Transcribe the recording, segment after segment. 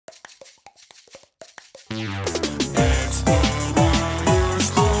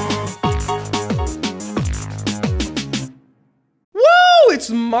It's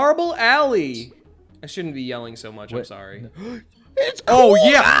Marble Alley. I shouldn't be yelling so much. I'm sorry. It's cool. Oh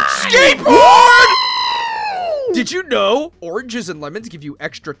yeah, skateboard! Did you know oranges and lemons give you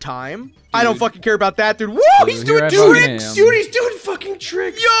extra time? Dude. I don't fucking care about that, dude. Woo! He's doing tricks, dude. He's doing fucking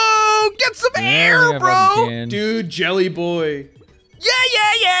tricks. Yo, get some air, bro. Dude, Jelly Boy.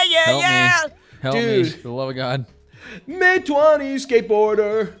 Yeah. Help me, for the love of God. Mid 20s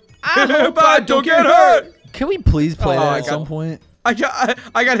skateboarder. I hope I don't get hurt. Can we please play that at some point? I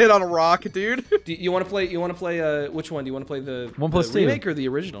got hit on a rock, dude. Do you want to play? Which one? Do you want to play the 1+2 remake or the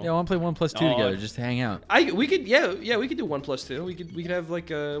original? Yeah, I want to play 1+2 together, just to hang out. We could do 1+2. We could have like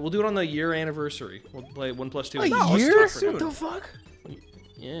we'll do it on the year anniversage. We'll play 1+2. A year? What the fuck?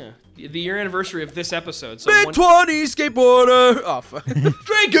 Yeah, the year anniversary of this episode. So Mid 20s skateboarder. Oh fuck.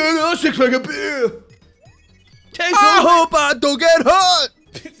 Drinking a 6-pack of beer. I hope I don't get hurt.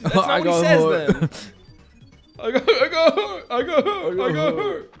 That's not what he says then. I got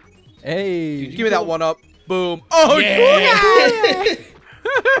hurt. Hey, give me that one up. Boom. Oh yeah.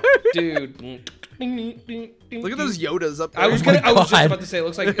 Dude. Look at those Yodas up there. I was just about to say it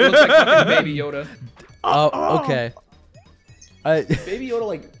looks like fucking Baby Yoda. Okay. Baby Yoda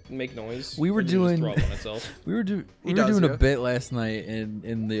like make noise. We were doing a yeah. bit last night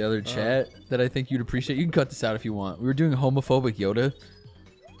in the other chat that I think you'd appreciate. You can cut this out if you want. We were doing homophobic Yoda.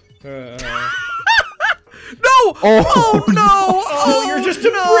 No! Oh no! Oh, you're just a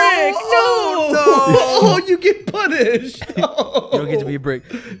brick! No! Oh, you get punished! Oh. You don't get to be a brick.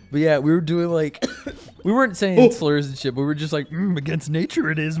 But yeah, we were doing like, we weren't saying slurs and shit, but we were just like, against nature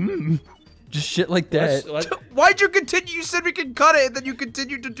it is. Just shit like that. Why'd you continue? You said we could cut it, and then you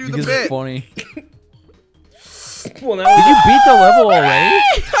continued to do the bit. Because it's funny. Well, now did you beat the level already?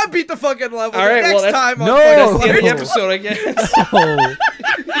 I beat the fucking level. All right, next time. No, that's the end of the episode, I guess.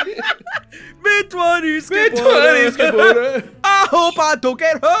 Mid-20s skateboarder. I hope I don't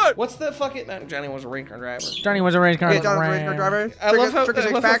get hurt. What's the fucking... Johnny was a race car driver. Johnny was a race car driver. I love how... Took a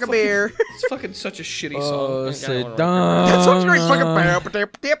six-pack of beer. It's fucking such a shitty song. Sit down. That song's great.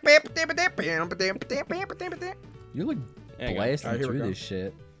 You look blasting through this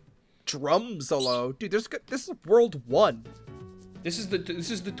shit. Drum solo. Dude, this is World 1. This is the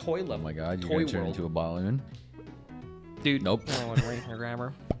toy level. Oh my god, you're gonna turn into a balloon. Dude. Nope.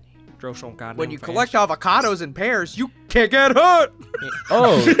 When you collect avocados and pears, you can't get hurt.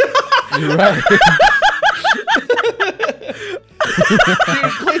 Oh, you're right.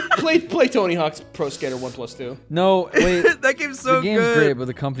 Dude, play Tony Hawk's Pro Skater 1+2. No, wait. That game's so good. The game's great, but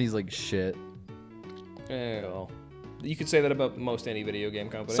the company's like shit. Well, you could say that about most any video game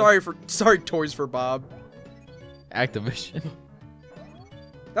company. Sorry, Toys for Bob. Activision.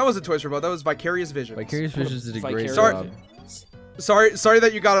 That wasn't Toys for Bob. That was Vicarious Visions. Vicarious Visions did a great job. job. Sorry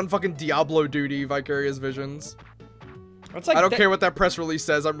that you got on fucking Diablo duty, Vicarious Visions. Like I don't care what that press release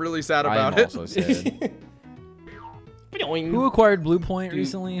says. I'm really sad about it. I'm also sad. Who acquired Blue Point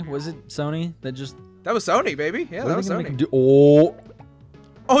recently? Was it Sony that just? That was Sony, baby. Yeah, that was Sony.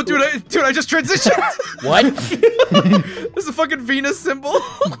 Oh, dude, I just transitioned. What? This is a fucking Venus symbol.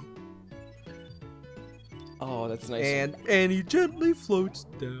 Oh, that's nice. And he gently floats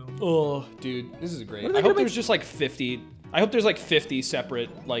down. Oh, dude, this is great. I hope there's just like 50. I hope there's like 50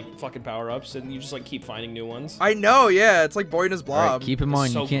 separate like fucking power-ups, and you just like keep finding new ones. I know, yeah. It's like Boy and His Blob. Right, keep in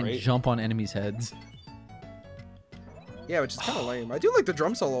mind, so you can't great. jump on enemies' heads. Yeah, which is kind of lame. I do like the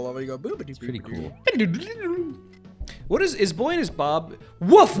drum solo level. You go boom, it's pretty cool. What is Boy and His Bob?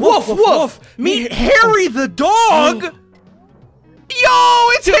 Woof, woof, woof, woof. Meet Harry the dog. Yo,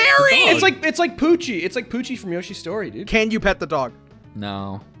 it's Harry. It's like Poochie. It's like Poochie from Yoshi's Story, dude. Can you pet the dog?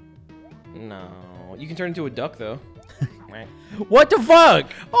 No. No. You can turn into a duck though. What the fuck?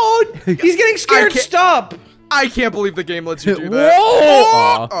 Oh, he's getting scared. Stop. I can't believe the game lets you do that.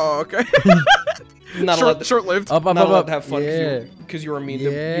 Whoa! Oh, okay. Not short-lived. Not allowed to have fun because you were mean.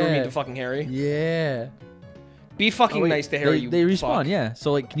 Yeah. You were mean to fucking Harry. Yeah. Be fucking nice to Harry. They respawn, yeah.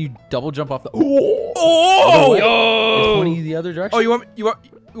 So like, can you double jump off the? Oh! Yo! Pointing the other direction. Oh, you want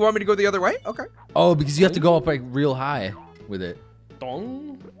me to go the other way? Okay. Oh, because you have to go up like real high with it.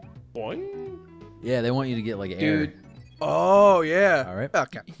 Dong, boing. Yeah, they want you to get like air. Dude. Oh yeah. All right.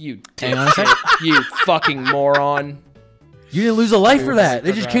 Okay. You. Hang on a second. You fucking moron. You didn't lose a life for that.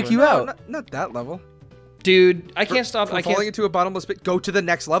 They just kick you out. No, not that level. Dude, I can't stop. I can't falling into a bottomless pit. Go to the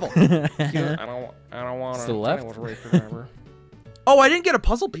next level. I don't want to. To the left? Oh, I didn't get a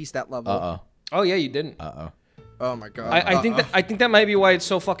puzzle piece that level. Oh yeah, you didn't. Oh my god. I think that might be why it's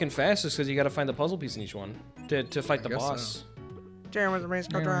so fucking fast. Is because you got to find the puzzle piece in each one to fight the boss. So. Jerry was a race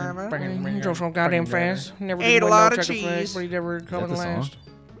car driver. Drove so goddamn fast. Never Ate did a win lot no of checker flag, cheese. but he never come in the song? last.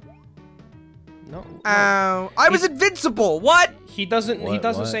 No. I was invincible. What? He doesn't. He What?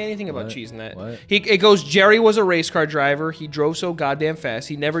 doesn't What? say anything about What? cheese in that. What? It goes. Jerry was a race car driver. He drove so goddamn fast.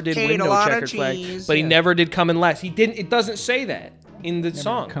 He never did Ate win a no lot of checkered flag, cheese. but he Yeah. never did come in last. He didn't. It doesn't say that in the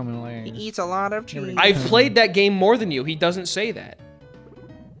song. Coming last. He eats a lot of cheese. I've played that game more than you. He doesn't say that.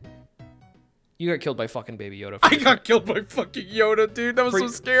 You got killed by fucking Baby Yoda. I got killed by fucking Yoda, dude. That was so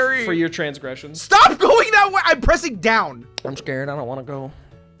scary. For your transgressions. Stop going that way. I'm pressing down. I'm scared. I don't want to go.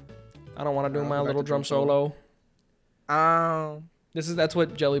 I don't want to do my back little to drum drum solo. solo. Oh. That's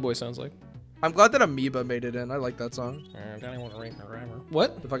what Jelly Boy sounds like. I'm glad that Amoeba made it in. I like that song.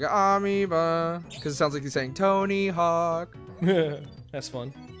 What? The fucking Amoeba. Because it sounds like he's saying Tony Hawk. That's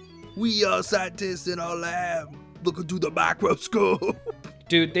fun. We are scientists in our lab. Looking through the microscope.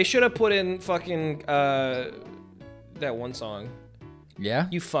 Dude, they should have put in fucking that one song. Yeah?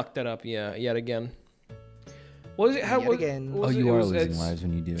 You fucked that up, yeah, yet again. What was it? How Yet was again. what was Oh, it? you It are was- losing it's lives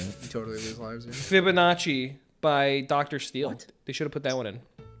when you do it. You totally lose lives, yeah. Fibonacci by Dr. Steele. They should have put that one in.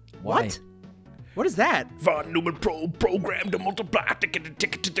 What? What is that? Von Neumann programmed to multiply to get a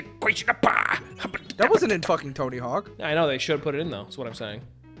ticket to the equation of pi. That wasn't in fucking Tony Hawk. I know they should have put it in though. That's what I'm saying.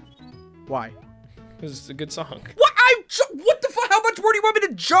 Why? Because it's a good song. What? What the fuck? How much more do you want me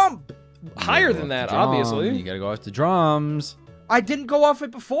to jump? Higher than that, obviously. You gotta go off the drums. I didn't go off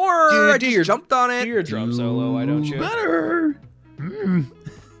it before. Dude, I do just your- jumped on Do it. your drum solo, why don't you? Better.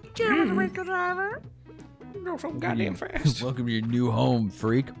 Go so goddamn fast. Welcome to your new home,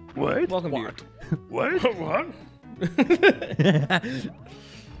 freak. What? Welcome to your... What? What?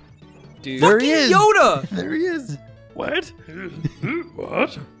 Dude. There Fucking he is. Yoda. There he is. What?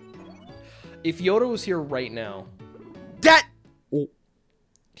 What? If Yoda was here right now, That. he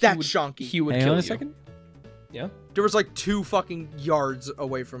That's would, shonky. he would Hang kill on a you. second. Yeah? There was like 2 fucking yards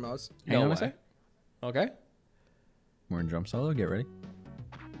away from us. Hang No on a way. sec. Okay. We're in drum solo. Get ready.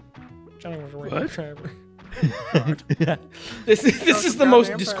 This is the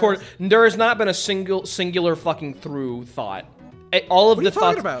most discord. There has not been a singular fucking through thought. All of What are the you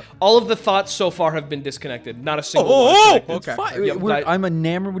talking thoughts, about? all of the thouts so far have been disconnected. Not a single one. Oh, is connected. okay. Fine. Yeah, I'm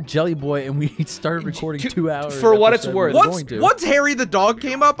enamored with Jelly Boy, and we started recording 2 hours. for what after it's said worth. we were Once, going to. once Harry the dog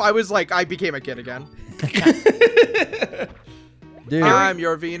came up, I was like, I became a kid again. Dude, I'm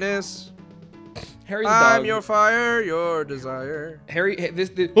your Venus. Harry the I'm dog. your fire, your desire. Harry.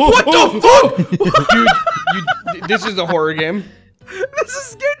 This. What the fuck? Dude, this is a horror game. This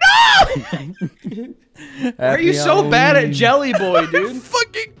is scary. No! Why are you so bad at Jelly Boy, dude?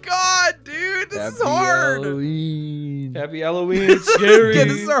 Fucking god, dude. This is hard. Halloween. Happy Halloween. It's scary. Yeah,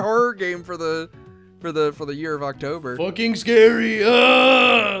 this is a horror game for the year of October. fucking scary.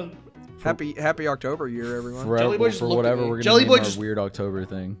 Happy October year, everyone. Forever, Jelly Boy just for looked at whatever me. we're gonna Jelly name Boy our just- weird October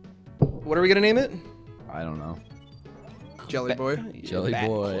thing. What are we gonna name it? I don't know. Jelly Boy. Jelly Bat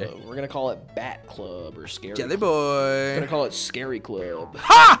Boy. Club. We're gonna call it Bat Club or Scary. Jelly Club. We're Boy. gonna call it Scary Club.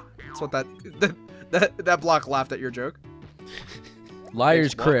 Ha! That's what that block laughed at your joke. Liar's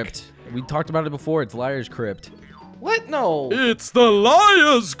Thanks, Mark. Crypt. We talked about it before. It's Liar's Crypt. What? No. It's the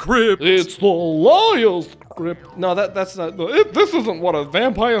Liar's Crypt. It's the Liar's Crypt. No, that's not. This isn't what a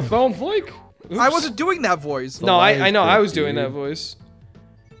vampire sounds like. I wasn't doing that voice. No, I know. I Crypt, was doing dude. that voice.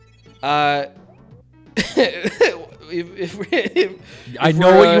 If I we're,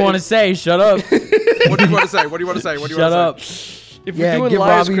 know what you want to say. Shut up. What do you want to say? What do you want to say? What do you Shut want to up. say? If Yeah, we're doing give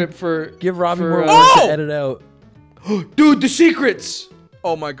Liar's Robbie- Crypt for Give Robbie for, more work Oh! to edit out. dude, the secrets.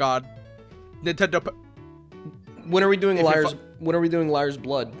 Oh my god. Nintendo. When are we doing If you're Liar's? When are we doing Liar's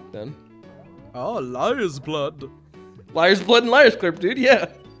Blood then? Oh, Liar's Blood. Liar's Blood and Liar's Crypt, dude. Yeah.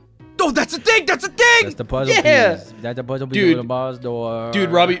 Oh, that's a thing. That's a thing. That's the puzzle Yeah. piece. That's the puzzle piece Dude. with the boss door.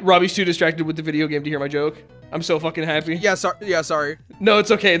 Dude, Robbie's too distracted with the video game to hear my joke. I'm so fucking happy. Yeah, sorry. Yeah, sorry. No, it's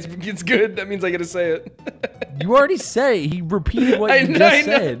okay. It's good. That means I get to say it. You already said it. He repeated what you just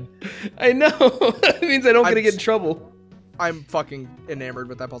said. I know. That means I don't get to get in trouble. I'm fucking enamored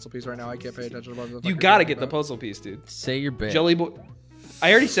with that puzzle piece right now. I can't pay attention to what the fuck You you're gotta talking get the about. puzzle piece, dude. Say your bit. Jelly Boy.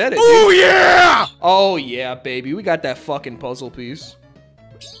 I already said it. Oh dude. yeah! Oh yeah, baby. We got that fucking puzzle piece.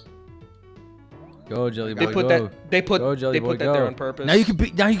 Go, Jelly They Boy, put go. that. They put. Go, Jelly They Boy, put that go. there on purpose. Now you can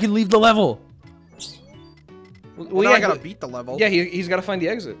be. Now you can leave the level. Well, Now yeah, I gotta beat the level. Yeah, he's got to find the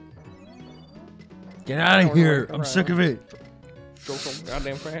exit. Get out of here. I'm sick of it. Go so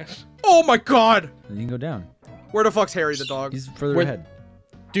goddamn fast, Oh my god! And you can go down. Where the fuck's Harry the dog? He's further Where- ahead.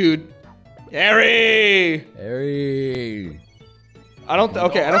 dude. Harry. Harry. I don't.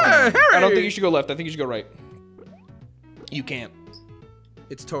 Okay, I don't. Hey, I don't Harry! think you should go left. I think you should go right. You can't.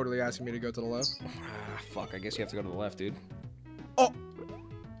 It's totally asking me to go to the left. Ah, fuck. I guess you have to go to the left, dude. Oh.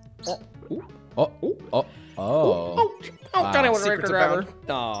 Johnny was a Secrets driver. abound.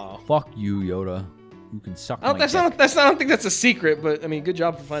 Aw. Fuck you, Yoda. You can suck I my don't, dick. I don't think that's a secret, but I mean, good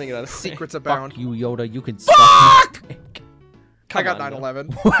job for finding it out. Secrets abound. Fuck you, Yoda. You can suck my dick. I got on,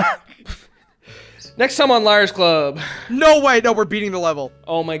 9/11. Next time on Liars Club. No way. No, we're beating the level.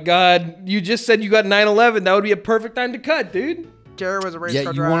 Oh my God! You just said you got 9/11. That would be a perfect time to cut, dude. Jared was a race Yeah,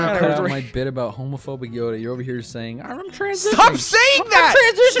 car you want to driver. cut out my bit about homophobic Yoda. You're over here saying, I'm transitioning. Stop saying that!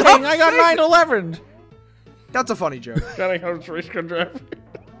 Transitioning. Stop I got saying- 9/11. That's a funny joke. Johnny was a race car driver.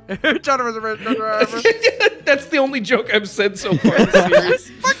 John was a race car driver. That's the only joke I've said so far in the series.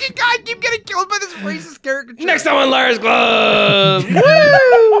 Fucking guy, keep getting killed by this racist caricature. Next time on Liars Club.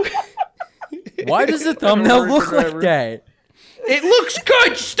 Woo! Why does the thumbnail look like that? It looks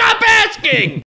good. Stop asking.